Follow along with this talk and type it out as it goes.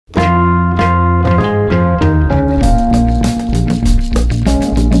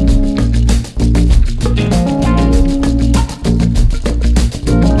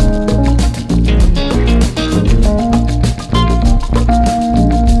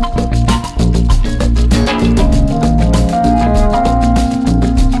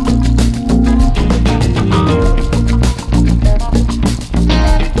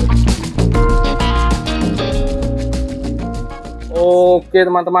Oke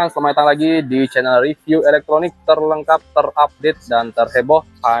teman-teman, selamat datang lagi di channel review elektronik terlengkap, terupdate, dan terheboh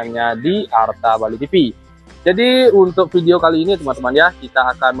hanya di Artabali TV. Jadi untuk video kali ini teman-teman ya,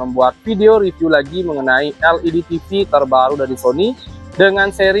 kita akan membuat video review lagi mengenai LED TV terbaru dari Sony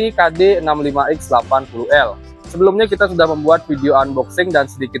dengan seri KD65X80L. Sebelumnya kita sudah membuat video unboxing dan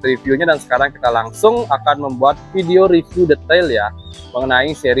sedikit reviewnya, dan sekarang kita langsung akan membuat video review detail ya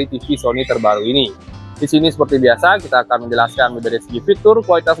mengenai seri TV Sony terbaru ini. Di sini seperti biasa kita akan menjelaskan dari segi fitur,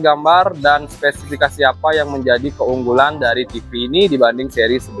 kualitas gambar, dan spesifikasi apa yang menjadi keunggulan dari TV ini dibanding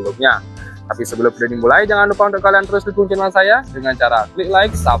seri sebelumnya. Tapi sebelum video dimulai, jangan lupa untuk kalian terus dukung channel saya dengan cara klik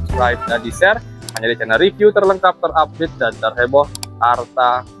like, subscribe, dan di-share hanya di channel review terlengkap, terupdate, dan terheboh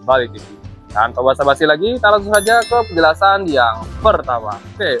Artabali TV. Dan tanpa basa-basi lagi, kita langsung saja ke penjelasan yang pertama.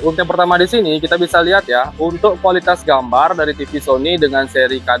 Oke, untuk yang pertama di sini kita bisa lihat ya, untuk kualitas gambar dari TV Sony dengan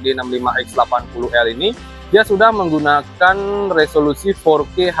seri KD65X80L ini, dia sudah menggunakan resolusi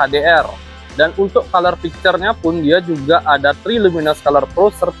 4K HDR. Dan untuk color picture-nya pun dia juga ada Luminous Color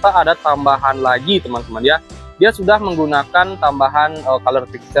Pro, serta ada tambahan lagi teman-teman ya. Dia sudah menggunakan tambahan color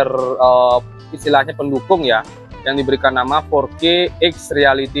picture istilahnya pendukung ya, yang diberikan nama 4K X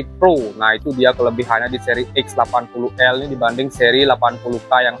Reality Pro. Nah itu dia kelebihannya di seri X80L ini dibanding seri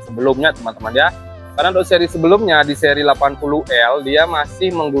 80K yang sebelumnya teman-teman ya. Karena untuk seri sebelumnya di seri 80L dia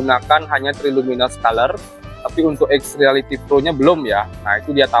masih menggunakan hanya Luminous Color, tapi untuk X Reality Pro nya belum ya. Nah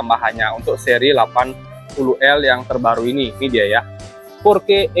itu dia tambahannya untuk seri 80L yang terbaru ini dia ya,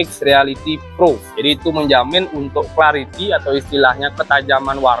 4K X Reality Pro. Jadi itu menjamin untuk clarity atau istilahnya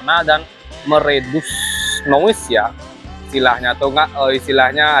ketajaman warna dan meredus noise ya istilahnya, atau enggak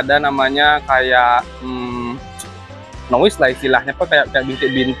istilahnya ada namanya kayak noise lah istilahnya, apa kayak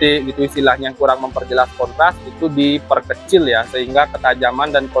bintik-bintik gitu istilahnya, yang kurang memperjelas kontras itu diperkecil ya, sehingga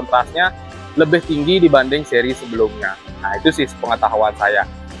ketajaman dan kontrasnya lebih tinggi dibanding seri sebelumnya. Nah itu sih pengetahuan saya.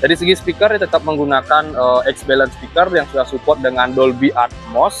 Dari segi speaker dia tetap menggunakan X-Balance speaker yang sudah support dengan Dolby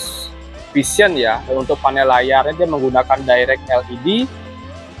Atmos Vision ya. Dan untuk panel layarnya dia menggunakan Direct LED.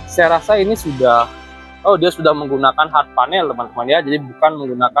 Saya rasa ini sudah dia sudah menggunakan hard panel teman-teman ya, jadi bukan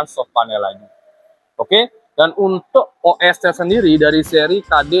menggunakan soft panel lagi. Oke, dan untuk OS-nya sendiri dari seri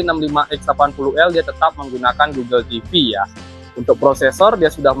KD65X80L dia tetap menggunakan Google TV ya. Untuk prosesor dia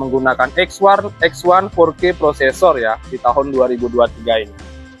sudah menggunakan X1 4K prosesor ya di tahun 2023 ini.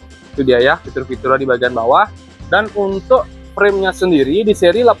 Itu dia ya fitur-fiturnya di bagian bawah. Dan untuk frame-nya sendiri di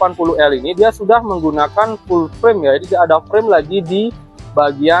seri 80L ini dia sudah menggunakan full frame ya, jadi ada frame lagi di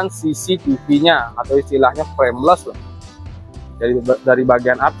bagian CCTV-nya atau istilahnya frameless lah. Jadi dari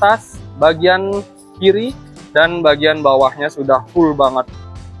bagian atas, bagian kiri, dan bagian bawahnya sudah full banget.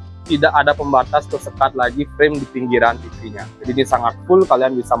 Tidak ada pembatas atau sekat lagi frame di pinggiran TV-nya. Jadi ini sangat full,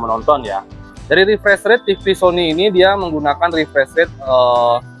 kalian bisa menonton ya. Dari refresh rate TV Sony ini dia menggunakan refresh rate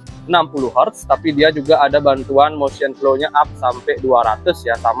 60 Hz, tapi dia juga ada bantuan motion flow-nya up sampai 200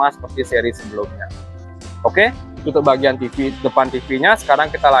 ya, sama seperti seri sebelumnya. Oke, untuk bagian TV depan TV-nya.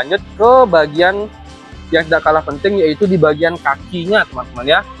 Sekarang kita lanjut ke bagian yang tidak kalah penting, yaitu di bagian kakinya teman-teman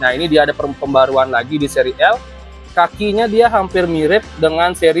ya. Nah ini dia ada pembaruan lagi di seri L. Kakinya dia hampir mirip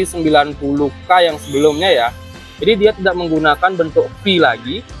dengan seri 90K yang sebelumnya ya. Jadi dia tidak menggunakan bentuk V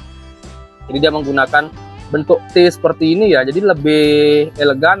lagi, jadi dia menggunakan bentuk T seperti ini ya. Jadi lebih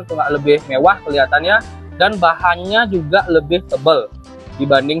elegan atau lebih mewah kelihatannya, dan bahannya juga lebih tebal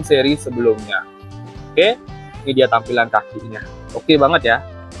dibanding seri sebelumnya. Oke, ini dia tampilan kakinya. Oke banget ya.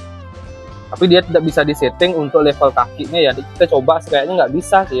 Tapi dia tidak bisa disetting untuk level kakinya ya. Kita coba, kayaknya nggak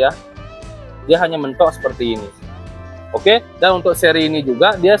bisa sih ya. Dia hanya mentok seperti ini. Oke, dan untuk seri ini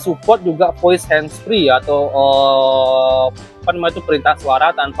juga dia support juga voice hands-free atau perintah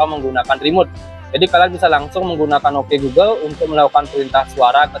suara tanpa menggunakan remote. Jadi kalian bisa langsung menggunakan OK Google untuk melakukan perintah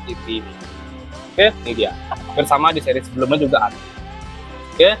suara ke TV ini. Oke, ini dia. Bersama di seri sebelumnya juga ada.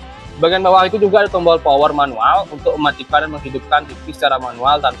 Oke. Bagian bawah itu juga ada tombol power manual untuk mematikan dan menghidupkan TV secara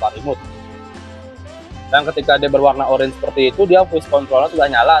manual tanpa remote. Dan ketika dia berwarna orange seperti itu, dia voice controlnya sudah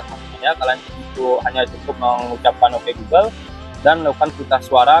nyala ya. Kalian itu hanya cukup mengucapkan OK Google dan melakukan perintah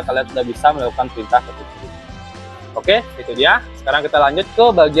suara, kalian sudah bisa melakukan perintah ke TV. Oke, itu dia. Sekarang kita lanjut ke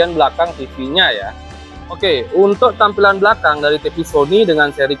bagian belakang TV-nya ya. Oke, untuk tampilan belakang dari TV Sony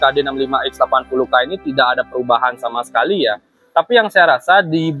dengan seri KD65X80K ini tidak ada perubahan sama sekali ya. Tapi yang saya rasa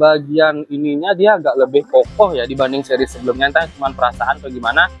di bagian ininya dia agak lebih kokoh ya dibanding seri sebelumnya. Entah cuma perasaan atau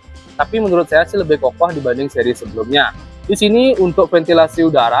gimana, tapi menurut saya sih lebih kokoh dibanding seri sebelumnya. Di sini untuk ventilasi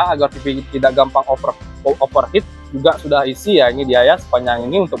udara agar TV tidak gampang overheat juga sudah isi ya. Ini dia ya sepanjang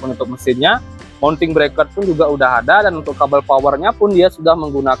ini untuk menutup mesinnya. Mounting bracket pun juga udah ada, dan untuk kabel powernya pun dia sudah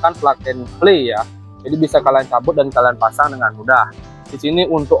menggunakan plug and play ya. Jadi bisa kalian cabut dan kalian pasang dengan mudah. Di sini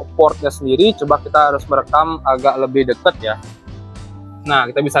untuk portnya sendiri, coba kita harus merekam agak lebih dekat ya. Nah,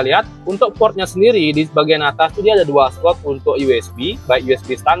 kita bisa lihat untuk portnya sendiri di bagian atas itu dia ada 2 slot untuk USB, baik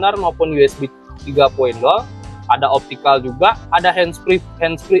USB standar maupun USB 3.0. Ada optical juga, ada handsfree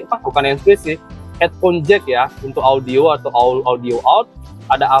bukan handsfree sih, headphone jack ya untuk audio atau audio out.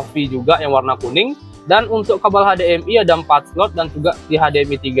 Ada AV juga yang warna kuning, dan untuk kabel HDMI ada 4 slot, dan juga di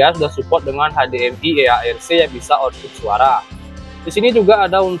HDMI 3 sudah support dengan HDMI EARC yang bisa output suara. Di sini juga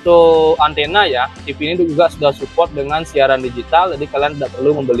ada untuk antena ya. TV ini juga sudah support dengan siaran digital, jadi kalian tidak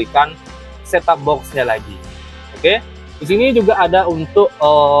perlu membelikan setup boxnya lagi. Oke. Di sini juga ada untuk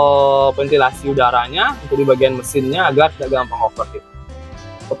ventilasi udaranya untuk di bagian mesinnya agar tidak gampang overheat.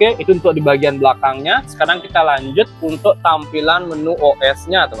 Oke, itu untuk di bagian belakangnya. Sekarang kita lanjut untuk tampilan menu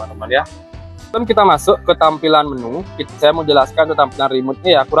OS-nya, teman-teman ya. Sebelum kita masuk ke tampilan menu, saya mau jelaskan untuk tampilan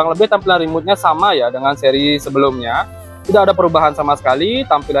remote-nya ya. Kurang lebih tampilan remote-nya sama ya dengan seri sebelumnya. Tidak ada perubahan sama sekali,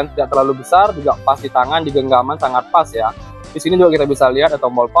 tampilan tidak terlalu besar, juga pas di tangan, di genggaman sangat pas ya. Di sini juga kita bisa lihat ada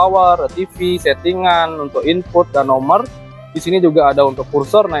tombol power, TV, settingan, untuk input dan nomor. Di sini juga ada untuk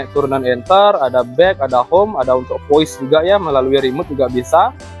kursor naik turun dan enter, ada back, ada home, ada untuk voice juga ya, melalui remote juga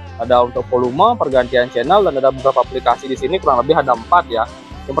bisa. Ada untuk volume, pergantian channel, dan ada beberapa aplikasi di sini, kurang lebih ada 4 ya.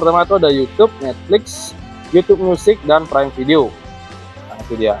 Yang pertama itu ada YouTube, Netflix, YouTube Music, dan Prime Video. Nah,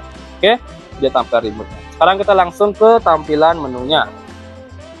 itu dia. Oke, dia tampilan remote-nya. Sekarang kita langsung ke tampilan menunya.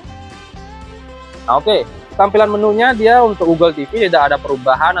 Nah, oke. Tampilan menunya dia untuk Google TV tidak ada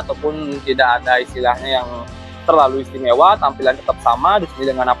perubahan ataupun tidak ada istilahnya yang terlalu istimewa. Tampilan tetap sama di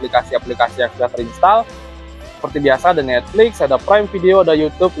sini dengan aplikasi-aplikasi yang sudah terinstall. Seperti biasa ada Netflix, ada Prime Video, ada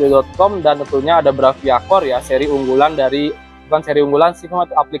YouTube, video.com, dan tentunya ada Bravia Core ya, seri unggulan dari, bukan seri unggulan sih, cuma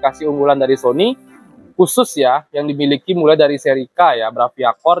aplikasi unggulan dari Sony khusus ya, yang dimiliki mulai dari seri K ya,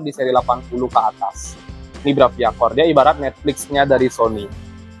 Bravia Core di seri 80 ke atas. Ini Bravia Core, dia ibarat Netflix-nya dari Sony.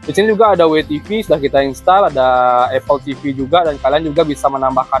 Di sini juga ada WTV sudah kita install, ada Apple TV juga, dan kalian juga bisa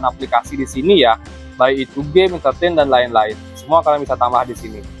menambahkan aplikasi di sini ya, baik itu game, entertain, dan lain-lain. Semua kalian bisa tambah di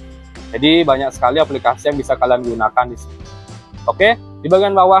sini. Jadi banyak sekali aplikasi yang bisa kalian gunakan di sini. Oke, di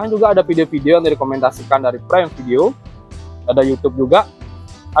bagian bawahnya juga ada video-video yang direkomendasikan dari Prime Video, ada YouTube juga,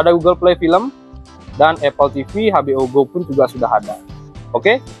 ada Google Play Film, dan Apple TV, HBO Go pun juga sudah ada.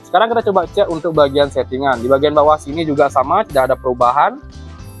 Oke, sekarang kita coba cek untuk bagian settingan. Di bagian bawah sini juga sama, tidak ada perubahan.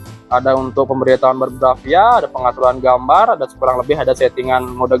 Ada untuk pemberitahuan berbravia, ada pengaturan gambar, ada kurang lebih ada settingan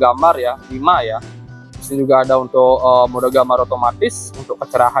mode gambar ya, 5 ya. Di sini juga ada untuk mode gambar otomatis, untuk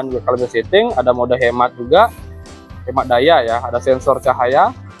kecerahan juga kalau bisa setting, ada mode hemat juga, hemat daya ya, ada sensor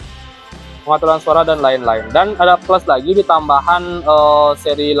cahaya, pengaturan suara, dan lain-lain. Dan ada plus lagi di tambahan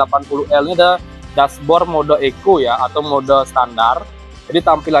seri 80L ini ada dashboard mode eco ya, atau mode standar. Jadi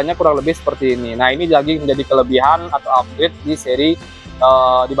tampilannya kurang lebih seperti ini. Nah, ini lagi menjadi kelebihan atau upgrade di seri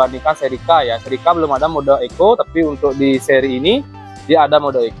dibandingkan seri K ya. Seri K belum ada mode eco, tapi untuk di seri ini dia ada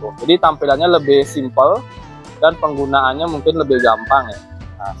mode eco. Jadi tampilannya lebih simple dan penggunaannya mungkin lebih gampang ya.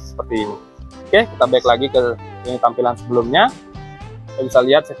 Nah, seperti ini. Oke, kita back lagi ke ini tampilan sebelumnya. Kita bisa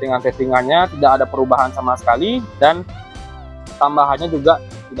lihat settingan-settingannya tidak ada perubahan sama sekali, dan tambahannya juga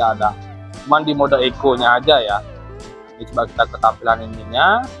tidak ada. Cuman di mode eco-nya aja ya. Ini coba kita ke tampilan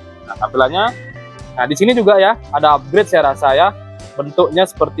ininya. Nah, tampilannya. Nah, di sini juga ya ada upgrade saya rasa ya. Bentuknya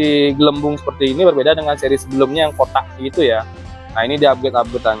seperti gelembung seperti ini, berbeda dengan seri sebelumnya yang kotak gitu ya. Nah, ini di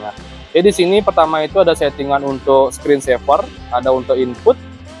upgrade-upgrade-nya. Jadi di sini pertama itu ada settingan untuk screen saver, ada untuk input,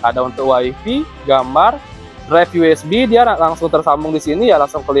 ada untuk WiFi, gambar, drive USB, dia langsung tersambung di sini ya,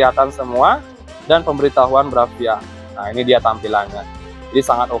 langsung kelihatan semua, dan pemberitahuan Bravia. Nah, ini dia tampilannya. Jadi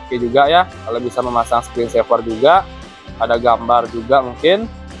sangat oke juga ya, kalau bisa memasang screen saver juga, ada gambar juga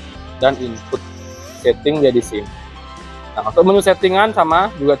mungkin, dan input setting dia di sini. Nah, untuk menu settingan sama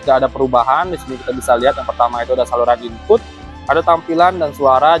juga tidak ada perubahan. Di sini kita bisa lihat yang pertama itu ada saluran input, ada tampilan dan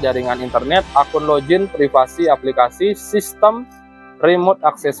suara, jaringan internet, akun login, privasi, aplikasi, sistem, remote,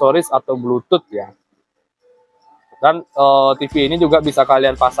 aksesoris atau Bluetooth ya. Dan TV ini juga bisa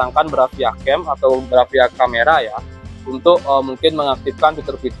kalian pasangkan Bravia Cam atau Bravia kamera ya, untuk mungkin mengaktifkan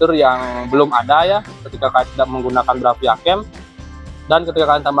fitur-fitur yang belum ada ya ketika kalian tidak menggunakan Bravia Cam. Dan ketika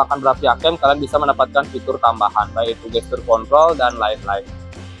kalian tambahkan Bravia Cam, kalian bisa mendapatkan fitur tambahan, baik itu gesture control dan lain-lain.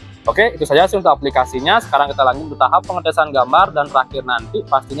 Oke, itu saja sih untuk aplikasinya. Sekarang kita lanjut ke tahap pengetesan gambar, dan terakhir nanti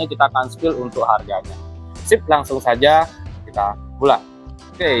pastinya kita akan spill untuk harganya. Sip, langsung saja kita mulai.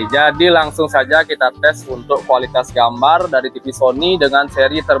 Oke, jadi langsung saja kita tes untuk kualitas gambar dari TV Sony dengan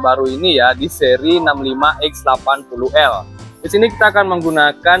seri terbaru ini ya, di seri 65X80L. Di sini kita akan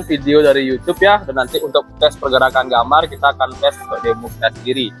menggunakan video dari YouTube ya, dan nanti untuk tes pergerakan gambar kita akan tes untuk demo kita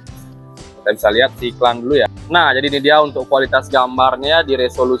sendiri. Kita bisa lihat si iklan dulu ya. Nah, jadi ini dia untuk kualitas gambarnya di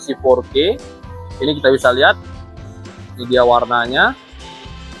resolusi 4K. Ini kita bisa lihat, ini dia warnanya.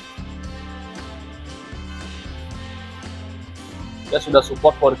 Dia sudah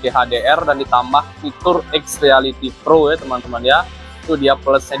support 4K HDR dan ditambah fitur X Reality Pro ya teman-teman ya. Itu dia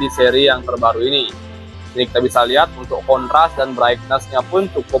plusnya di seri yang terbaru ini. Ini kita bisa lihat untuk kontras dan brightness-nya pun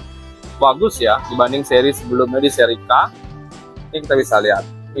cukup bagus ya dibanding seri sebelumnya di seri K. Ini kita bisa lihat,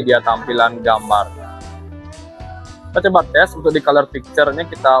 ini dia tampilan gambarnya. Kita coba tes untuk di color picture-nya,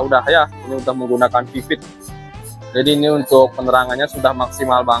 kita udah ya, ini udah menggunakan vivid. Jadi ini untuk penerangannya sudah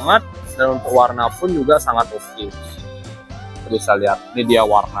maksimal banget dan untuk warna pun juga sangat oke. Bisa lihat, ini dia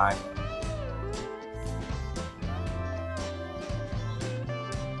warnanya.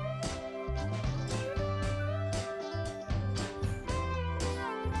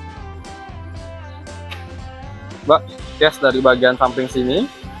 Coba tes dari bagian samping sini.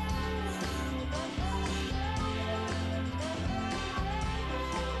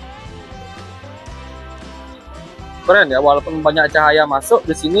 Keren ya, walaupun banyak cahaya masuk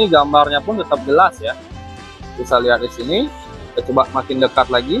di sini, gambarnya pun tetap jelas ya. Bisa lihat di sini. Kita coba makin dekat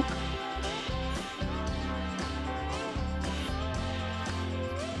lagi.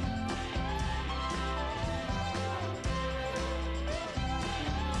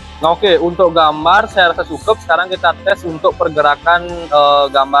 Nah, oke, untuk gambar saya rasa cukup. Sekarang kita tes untuk pergerakan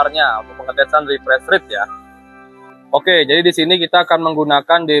gambarnya, untuk pengetesan refresh rate ya. Oke, jadi di sini kita akan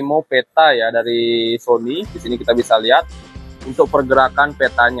menggunakan demo peta ya dari Sony. Di sini kita bisa lihat untuk pergerakan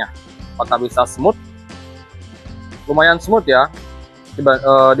petanya. Apakah bisa smooth? Lumayan smooth ya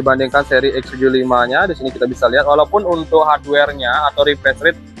dibandingkan seri X75-nya. Di sini kita bisa lihat walaupun untuk hardware-nya atau refresh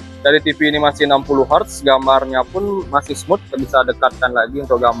rate dari TV ini masih 60 Hz, gambarnya pun masih smooth. Kita bisa dekatkan lagi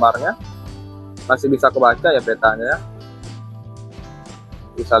untuk gambarnya. Masih bisa kebaca ya petanya.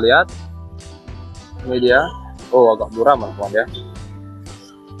 Bisa lihat. Ini dia. Oh, agak buram teman-teman ya.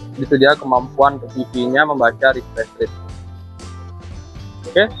 Itu dia kemampuan TV-nya membaca refresh rate.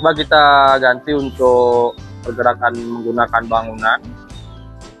 Oke, coba kita ganti untuk pergerakan menggunakan bangunan.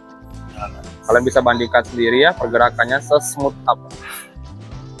 Kalian bisa bandingkan sendiri ya pergerakannya sesmooth apa.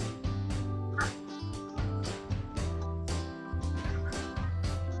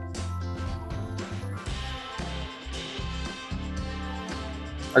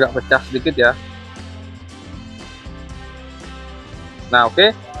 Agak pecah sedikit ya. Nah,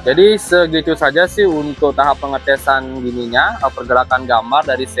 oke. Jadi segitu saja sih untuk tahap pengetesan gininya, pergerakan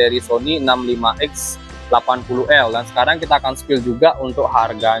gambar dari seri Sony 65X 80L. Dan sekarang kita akan spill juga untuk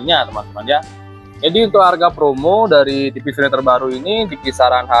harganya teman-teman ya. Jadi untuk harga promo dari TV Sony terbaru ini di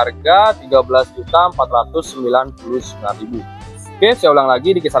kisaran harga 13.499.000. Oke, saya ulang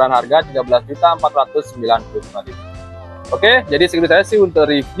lagi, di kisaran harga 13.499.000. Oke, jadi segitu saja sih untuk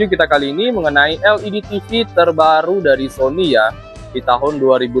review kita kali ini mengenai LED TV terbaru dari Sony ya di tahun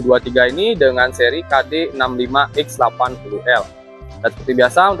 2023 ini dengan seri KD65X80L. Dan seperti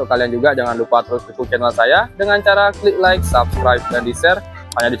biasa untuk kalian juga jangan lupa terus dukung channel saya dengan cara klik like, subscribe, dan di-share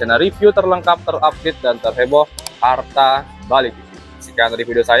hanya di channel review terlengkap, terupdate, dan terheboh Artabali TV. Sekian dari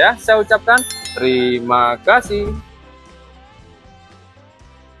video saya ucapkan terima kasih.